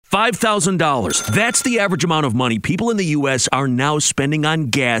$5,000. That's the average amount of money people in the U.S. are now spending on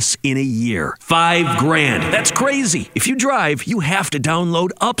gas in a year. $5,000. That's crazy. If you drive, you have to download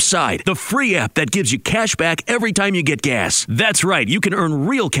Upside, the free app that gives you cash back every time you get gas. That's right. You can earn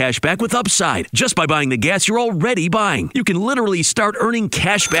real cash back with Upside just by buying the gas you're already buying. You can literally start earning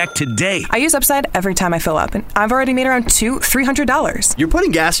cash back today. I use Upside every time I fill up, and I've already made around $300. You're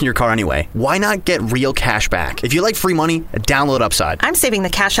putting gas in your car anyway. Why not get real cash back? If you like free money, download Upside. I'm saving the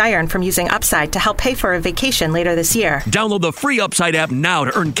cash I earn from using Upside to help pay for a vacation later this year. Download the free Upside app now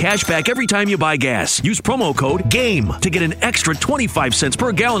to earn cash back every time you buy gas. Use promo code GAME to get an extra 25 cents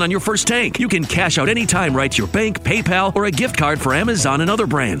per gallon on your first tank. You can cash out anytime right to your bank, PayPal, or a gift card for Amazon and other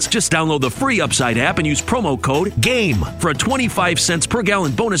brands. Just download the free Upside app and use promo code GAME for a 25 cents per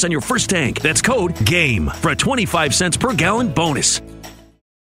gallon bonus on your first tank. That's code GAME for a 25 cents per gallon bonus.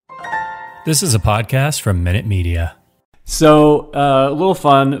 This is a podcast from Minute Media. So a little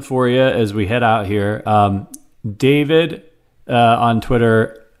fun for you as we head out here. David on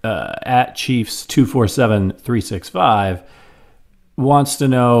Twitter at Chiefs247365 wants to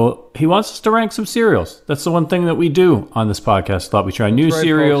know, he wants us to rank some cereals. That's the one thing that we do on this podcast a lot. We try new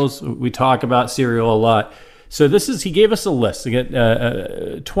cereals. Folks. We talk about cereal a lot. So he gave us a list to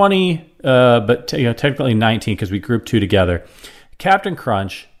get 20, but technically 19 because we grouped two together. Captain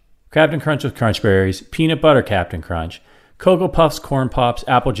Crunch with Crunch Berries, Peanut Butter Captain Crunch, Cocoa Puffs, Corn Pops,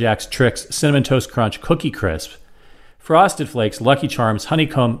 Apple Jacks, Trix, Cinnamon Toast Crunch, Cookie Crisp, Frosted Flakes, Lucky Charms,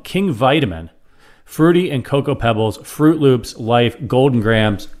 Honeycomb, King Vitamin, Fruity and Cocoa Pebbles, Fruit Loops, Life, Golden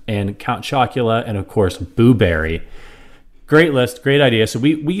Grams, and Count Chocula, and of course, Boo Berry. Great list, great idea. So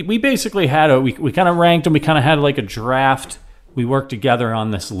we basically had we kind of ranked them. We kind of had like a draft. We worked together on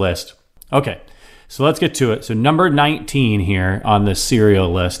this list. Okay, so let's get to it. So number 19 here on this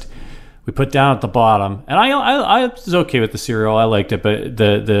cereal list, we put down at the bottom, and I was okay with the cereal. I liked it, but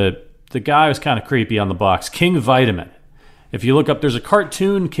the guy was kind of creepy on the box. King Vitamin. If you look up, there's a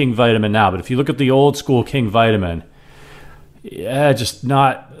cartoon King Vitamin now, but if you look at the old school King Vitamin, yeah, just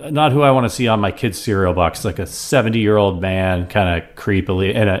not who I want to see on my kid's cereal box. It's like a 70-year-old man, kind of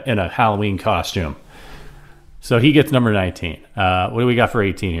creepily in a Halloween costume. So he gets number 19. What do we got for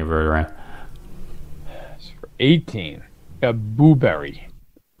 18 here, Verderan? For 18, got Boo Berry.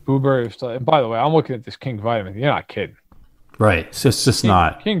 Boo Berry. And by the way, I'm looking at this King Vitamin. You're not kidding, right? It's just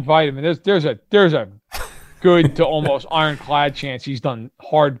not King Vitamin. There's a good to almost ironclad chance he's done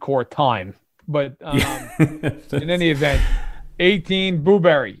hardcore time. But in any event, 18 Boo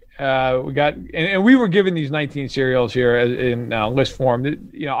Berry. We got, and we were given these 19 cereals here in list form.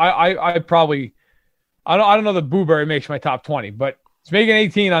 I probably, I don't know that Boo Berry makes my top 20, but it's making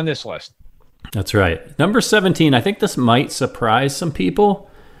 18 on this list. That's right. Number 17. I think this might surprise some people.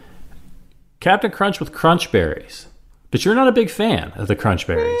 Captain Crunch with Crunch Berries, but you're not a big fan of the Crunch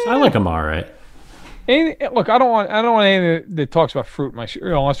Berries. I like them all right. Look, I don't want anything that talks about fruit in my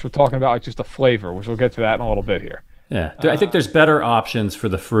cereal unless we're talking about like just the flavor, which we'll get to that in a little bit here. Yeah, I think there's better options for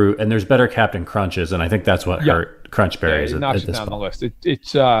the fruit, and there's better Captain Crunches, and I think that's what hurt Crunch Berries. It knocks it down the list.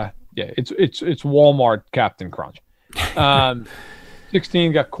 It's Walmart Captain Crunch.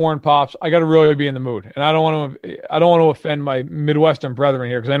 16 got Corn Pops. I got to really be in the mood, and I don't want to offend my Midwestern brethren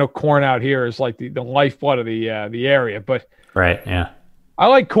here because I know corn out here is like the lifeblood of the area. But right, yeah, I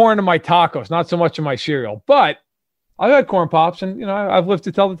like corn in my tacos, not so much in my cereal. But I've had Corn Pops, and I've lived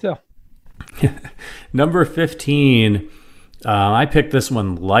to tell the tale. Number 15, I picked this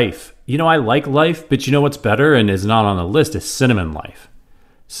one, Life. I like Life, but you know what's better and is not on the list is Cinnamon Life.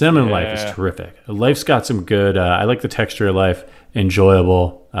 Cinnamon Life is terrific. Life's got some good, I like the texture of Life,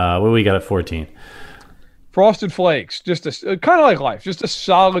 enjoyable. What do we got at 14? Frosted Flakes, just kind of like Life, just a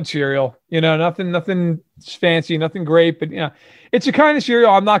solid cereal. Nothing fancy, nothing great, but it's a kind of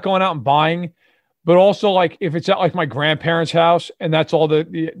cereal I'm not going out and buying. But also, like, if it's at like my grandparents' house and that's all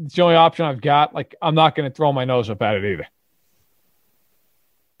it's the only option I've got, like, I'm not going to throw my nose up at it either.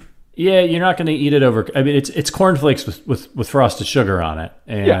 Yeah, you're not going to eat it over. I mean, it's cornflakes with frosted sugar on it,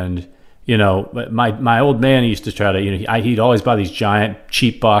 and my old man used to try to. He'd always buy these giant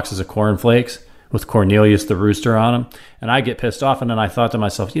cheap boxes of cornflakes with Cornelius the Rooster on them, and I get pissed off, and then I thought to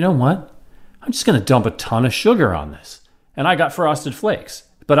myself, you know what? I'm just going to dump a ton of sugar on this, and I got Frosted Flakes.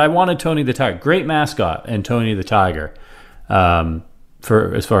 But I wanted Tony the Tiger, great mascot, and Tony the Tiger,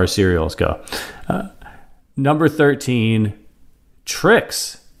 for as far as cereals go. Number 13,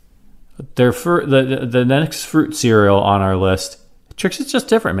 Trix. They're the next fruit cereal on our list. Trix is just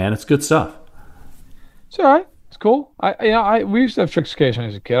different, man. It's good stuff. It's all right. It's cool. We used to have Trix occasionally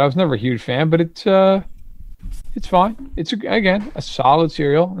as a kid. I was never a huge fan, but it's fine. It's again a solid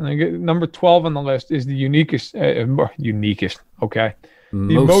cereal. And I get number 12 on the list is the uniquest. Okay.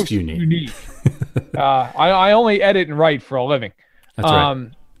 Most unique. I only edit and write for a living. That's right.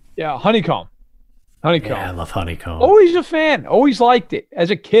 Yeah, honeycomb. Honeycomb. Yeah, I love honeycomb. Always a fan. Always liked it.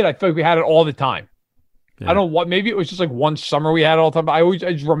 As a kid, I feel like we had it all the time. Yeah. I don't know what. Maybe it was just like one summer we had it all the time. But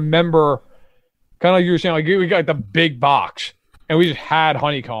I just remember, kind of like you were saying, like we got the big box and we just had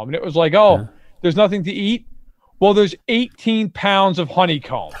honeycomb, and it was like, there's nothing to eat. Well, there's 18 pounds of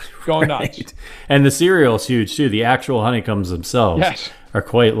honeycomb. Going nuts. And the cereal's huge too. The actual honeycombs themselves are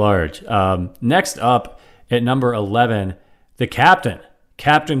quite large. Next up at number 11, the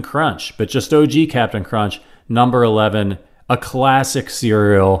Captain Crunch, but just OG Captain Crunch, number 11, a classic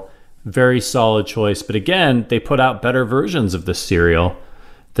cereal, very solid choice. But again, they put out better versions of this cereal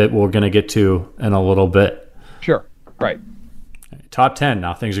that we're going to get to in a little bit. Sure, right. Top 10,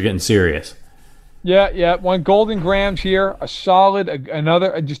 now things are getting serious. Yeah. One Golden Grams here, a solid,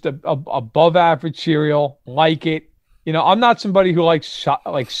 another just a above average cereal. Like it. You know, I'm not somebody who likes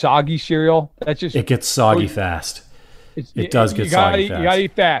like soggy cereal. That's just it gets soggy fast. It does get soggy fast. You gotta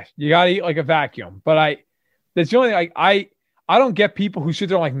eat fast. You gotta eat like a vacuum. But that's the only like I don't get people who sit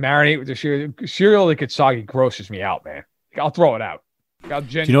there and like marinate with their cereal. Cereal that gets soggy grosses me out, man. I'll throw it out. I'll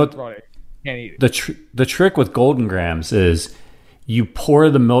genuinely throw it out. Can't eat it. The trick with Golden Grams is you pour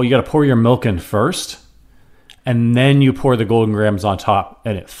the milk. You got to pour your milk in first, and then you pour the Golden Grams on top,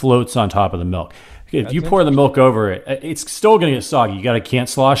 and it floats on top of the milk. If you pour the milk over it, it's still going to get soggy. You can't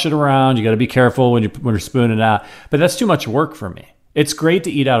slosh it around. You got to be careful when you're spooning it out. But that's too much work for me. It's great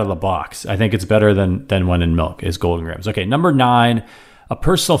to eat out of the box. I think it's better than when in milk is Golden Grams. Okay, number 9, a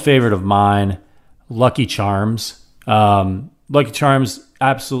personal favorite of mine, Lucky Charms. Lucky Charms,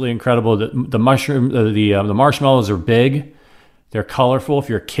 absolutely incredible. The marshmallows are big. They're colorful. If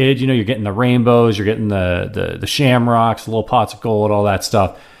you're a kid, you're getting the rainbows, you're getting the shamrocks, the little pots of gold, all that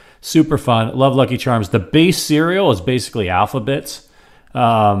stuff. Super fun. Love Lucky Charms. The base cereal is basically Alpha-Bits.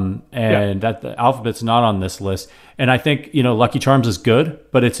 That the Alpha-Bits not on this list. And I think, Lucky Charms is good,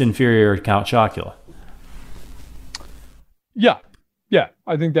 but it's inferior to Count Chocula. Yeah. Yeah,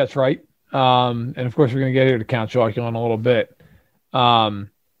 I think that's right. And of course, we're going to get here to Count Chocula in a little bit. I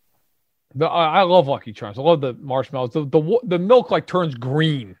love Lucky Charms. I love the marshmallows. The milk like turns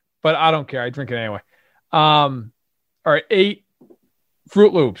green, but I don't care. I drink it anyway. All right, 8,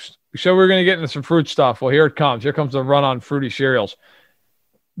 Fruit Loops. We said we were going to get into some fruit stuff. Well, here it comes. Here comes the run on fruity cereals.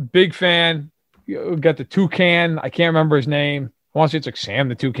 Big fan. You got the Toucan. I can't remember his name. I want to say it's like Sam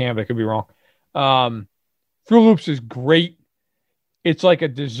the Toucan, but I could be wrong. Fruit Loops is great. It's like a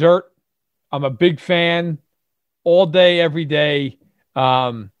dessert. I'm a big fan. All day, every day.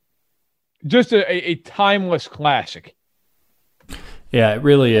 Just a timeless classic. Yeah, it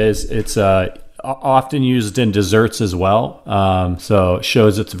really is. It's often used in desserts as well, so it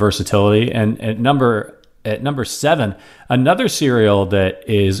shows its versatility. And at number 7, another cereal that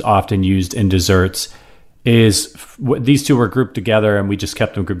is often used in desserts is these two were grouped together, and we just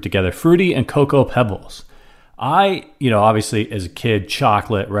kept them grouped together: Fruity and Cocoa Pebbles. Obviously as a kid,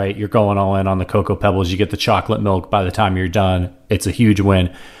 chocolate, right? You're going all in on the Cocoa Pebbles. You get the chocolate milk by the time you're done. It's a huge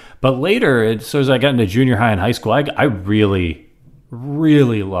win. But later, so as I got into junior high and high school, I really,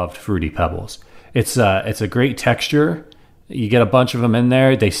 really loved Fruity Pebbles. It's a great texture. You get a bunch of them in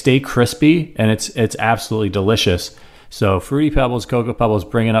there. They stay crispy, and it's absolutely delicious. So Fruity Pebbles, Cocoa Pebbles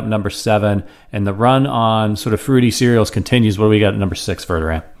bringing up number 7, and the run on sort of fruity cereals continues. What do we got at number 6,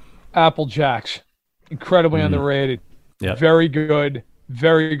 Verderame? Apple Jacks. Incredibly underrated. Yep. Very good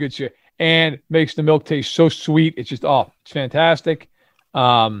cereal. And makes the milk taste so sweet. It's just, it's fantastic.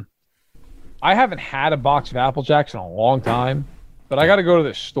 I haven't had a box of Apple Jacks in a long time, but I got to go to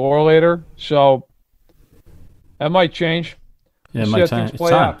the store later, so that might change. Yeah,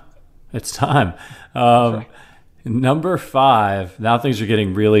 It's time. Right. Number 5. Now things are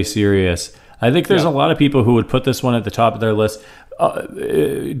getting really serious. I think there's a lot of people who would put this one at the top of their list.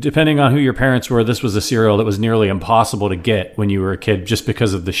 Depending on who your parents were, this was a cereal that was nearly impossible to get when you were a kid, just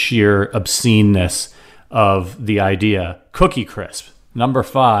because of the sheer obsceneness of the idea. Cookie Crisp. Number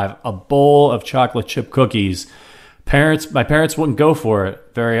 5, a bowl of chocolate chip cookies. My parents wouldn't go for it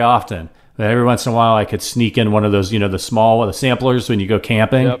very often. But every once in a while, I could sneak in one of those, the samplers when you go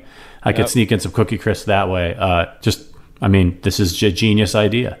camping. Yep. I could sneak in some Cookie Crisp that way. This is a genius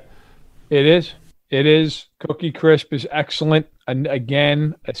idea. It is. Cookie Crisp is excellent. And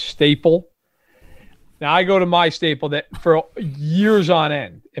again, a staple. Now, I go to my staple that for years on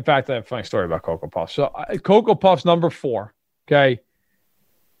end. In fact, I have a funny story about Cocoa Puffs. So, Cocoa Puffs, number 4. Okay.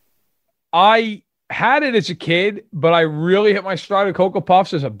 I had it as a kid, but I really hit my stride with Cocoa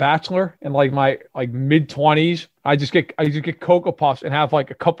Puffs as a bachelor in my mid-20s. I just get Cocoa Puffs and have like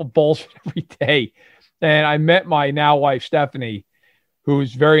a couple bowls every day. And I met my now wife, Stephanie,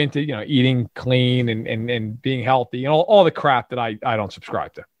 who's very into, eating clean and being healthy and all the crap that I don't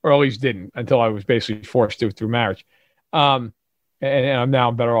subscribe to, or at least didn't until I was basically forced to through marriage. And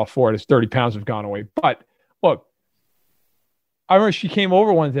I'm better off for it as 30 pounds have gone away. But look, I remember she came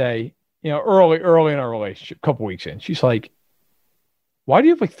over one day, early in our relationship, a couple weeks in. She's like, "Why do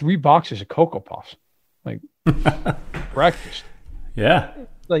you have like 3 boxes of Cocoa Puffs? Like breakfast?" Yeah.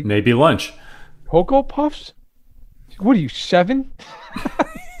 Like maybe lunch. Cocoa Puffs? What are you, 7?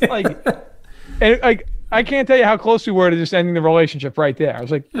 I can't tell you how close we were to just ending the relationship right there. I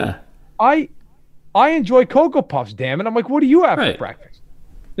was like, yeah. I enjoy Cocoa Puffs, damn it. I'm like, what do you have for breakfast?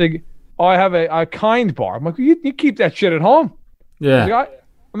 Like, I have a Kind bar. I'm like, you keep that shit at home. Yeah. Like,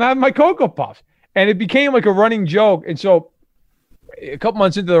 I'm having my Cocoa Puffs. And it became like a running joke. And so a couple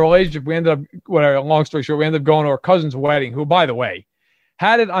months into the relationship, we ended up, long story short, we ended up going to our cousin's wedding, who, by the way,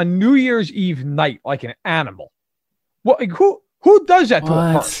 had it on New Year's Eve night like an animal. What? Like, who does that to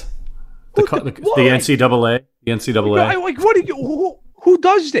a person? The NCAA. The NCAA. Like, what? Who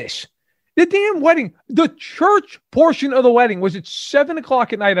does this? The damn wedding. The church portion of the wedding was at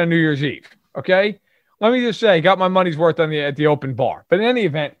 7:00 at night on New Year's Eve. Okay, let me just say, got my money's worth at the open bar. But in any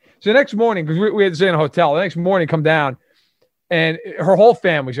event, so the next morning, because we had to stay in a hotel, the next morning, come down, and her whole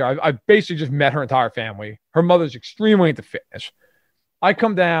family's there. I basically just met her entire family. Her mother's extremely into fitness. I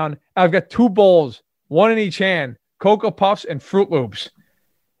come down, I've got 2 bowls, one in each hand, Cocoa Puffs and Fruit Loops.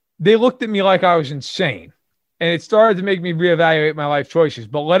 They looked at me like I was insane. And it started to make me reevaluate my life choices.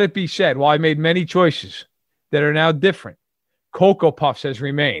 But let it be said, while I made many choices that are now different, Cocoa Puffs has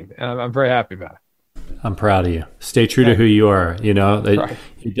remained. And I'm very happy about it. I'm proud of you. Stay true to who you are. You don't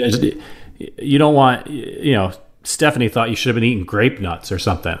want, Stephanie thought you should have been eating grape nuts or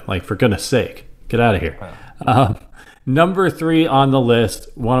something. Like, for goodness sake, get out of here. Number 3 on the list,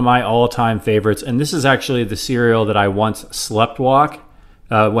 one of my all-time favorites, and this is actually the cereal that I once sleptwalk.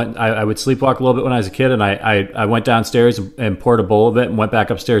 I would sleepwalk a little bit when I was a kid, and I went downstairs and poured a bowl of it and went back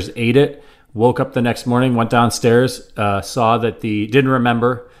upstairs, ate it, woke up the next morning, went downstairs, saw that the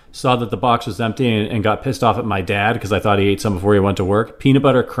box was empty, and got pissed off at my dad because I thought he ate some before he went to work. Peanut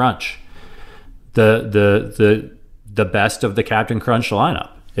Butter Crunch. The best of the Captain Crunch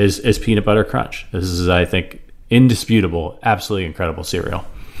lineup is Peanut Butter Crunch. This is, I think, indisputable, absolutely incredible cereal.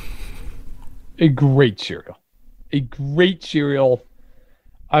 A great cereal.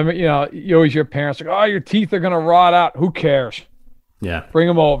 I mean, you always hear parents like, "Oh, your teeth are going to rot out." Who cares? Yeah. Bring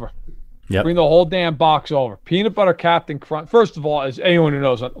them over. Yep. Bring the whole damn box over. Peanut Butter Captain Crunch. First of all, as anyone who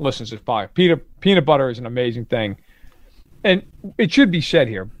knows listens to this podcast, peanut butter is an amazing thing. And it should be said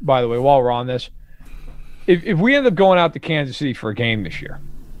here, by the way, while we're on this, if we end up going out to Kansas City for a game this year,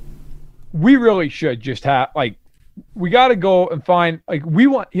 we really should just have, we got to go and find, we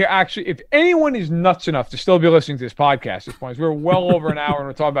want here, actually, if anyone is nuts enough to still be listening to this podcast at this point, we're well over an hour and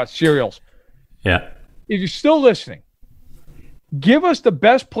we're talking about cereals. Yeah. If you're still listening, give us the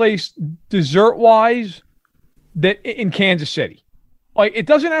best place dessert-wise that in Kansas City. It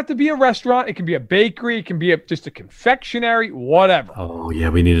doesn't have to be a restaurant. It can be a bakery. It can be just a confectionery, whatever. Oh, yeah,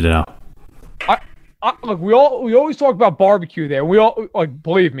 we need to know. Look, we always talk about barbecue there. We all,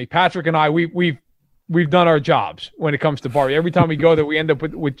 believe me, Patrick and I, we've done our jobs when it comes to barbecue. Every time we go there, we end up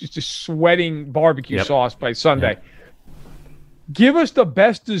with just a sweating barbecue sauce by Sunday. Yep. Give us the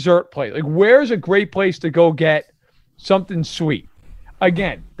best dessert place. Where's a great place to go get something sweet?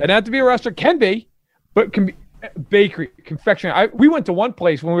 Again, doesn't have to be a restaurant. Can be, but can be bakery, confectionery. We went to one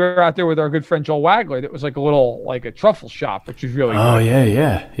place when we were out there with our good friend Joel Wagler that was a truffle shop, which was really good.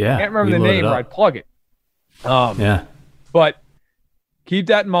 Yeah. I can't remember the name, or I'd plug it. Yeah. But keep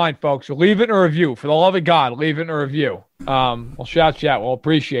that in mind, folks. Leave it in a review. For the love of God, leave it in a review. We'll shout you out. We'll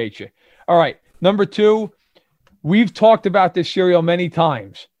appreciate you. All right. Number 2, we've talked about this cereal many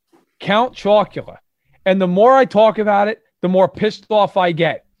times. Count Chocula. And the more I talk about it, the more pissed off I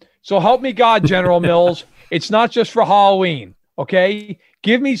get. So help me God, General Mills. It's not just for Halloween, okay?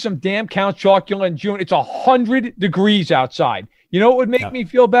 Give me some damn Count Chocula in June. It's 100 degrees outside. You know what would make me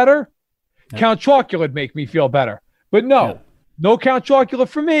feel better? Count Chocula would make me feel better. But no Count Chocula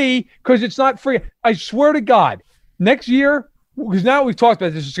for me because it's not free. I swear to God, next year, because now we've talked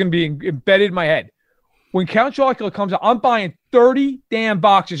about this, it's going to be embedded in my head. When Count Chocula comes out, I'm buying 30 damn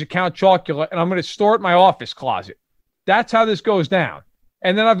boxes of Count Chocula, and I'm going to store it in my office closet. That's how this goes down.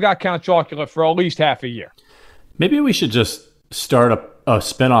 And then I've got Count Chocula for at least half a year. Maybe we should just start a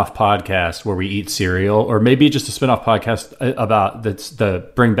spinoff podcast where we eat cereal, or maybe just a spinoff podcast about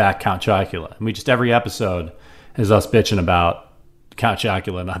the bring back Count Chocula. And we just, every episode is us bitching about Count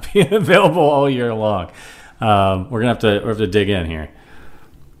Chocula not being available all year long. We're gonna have to dig in here.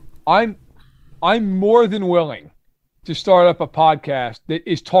 I'm more than willing to start up a podcast that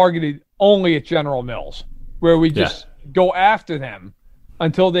is targeted only at General Mills, where we just go after them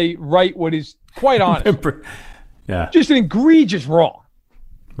until they write what is, quite honest, just an egregious wrong.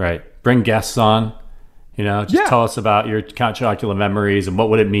 Right. Bring guests on, just tell us about your Count Chocula memories and what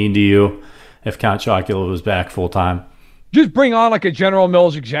would it mean to you if Count Chocula was back full time. Just bring on like a General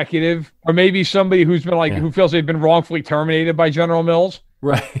Mills executive, or maybe somebody who's been who feels they've been wrongfully terminated by General Mills.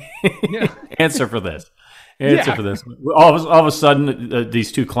 Right. Answer for this. For this. All of a sudden,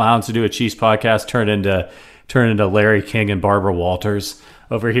 these two clowns who do a Chiefs podcast turn into Larry King and Barbara Walters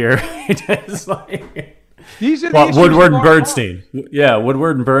over here. It's like, these are Woodward and Bernstein. Yeah,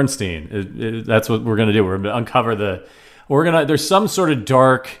 Woodward and Bernstein. That's what we're going to do. We're going to uncover there's some sort of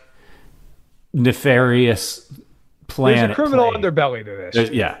dark, nefarious plan. There's a criminal underbelly to this.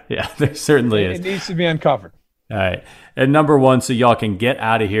 There certainly is. It needs to be uncovered. All right. And number one, so y'all can get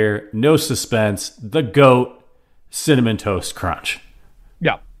out of here. No suspense. The GOAT Cinnamon Toast Crunch.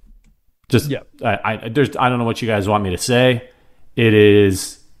 Yeah. I don't know what you guys want me to say. It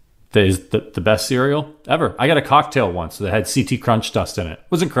is the best cereal ever. I got a cocktail once that had CT Crunch dust in it. It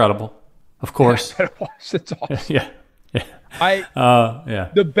was incredible. Of course. It was. It's awesome. Yeah.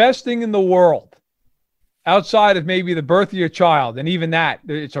 The best thing in the world, outside of maybe the birth of your child, and even that,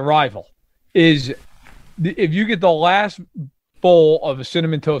 it's a rival, is if you get the last bowl of a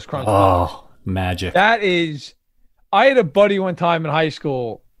Cinnamon Toast Crunch. Oh, magic. That is, I had a buddy one time in high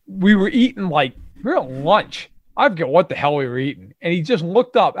school. We were eating we were at lunch. I forget what the hell we were eating. And he just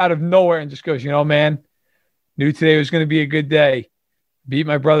looked up out of nowhere and just goes, man, knew today was going to be a good day. Beat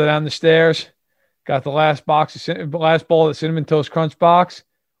my brother down the stairs. Got the last bowl of the Cinnamon Toast Crunch box.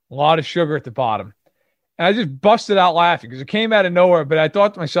 A lot of sugar at the bottom. And I just busted out laughing because it came out of nowhere. But I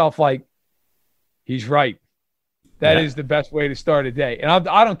thought to myself, he's right. That is the best way to start a day. And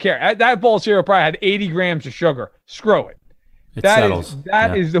I don't care. That bowl of cereal probably had 80 grams of sugar. Screw it.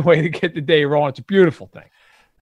 That is the way to get the day rolling. It's a beautiful thing.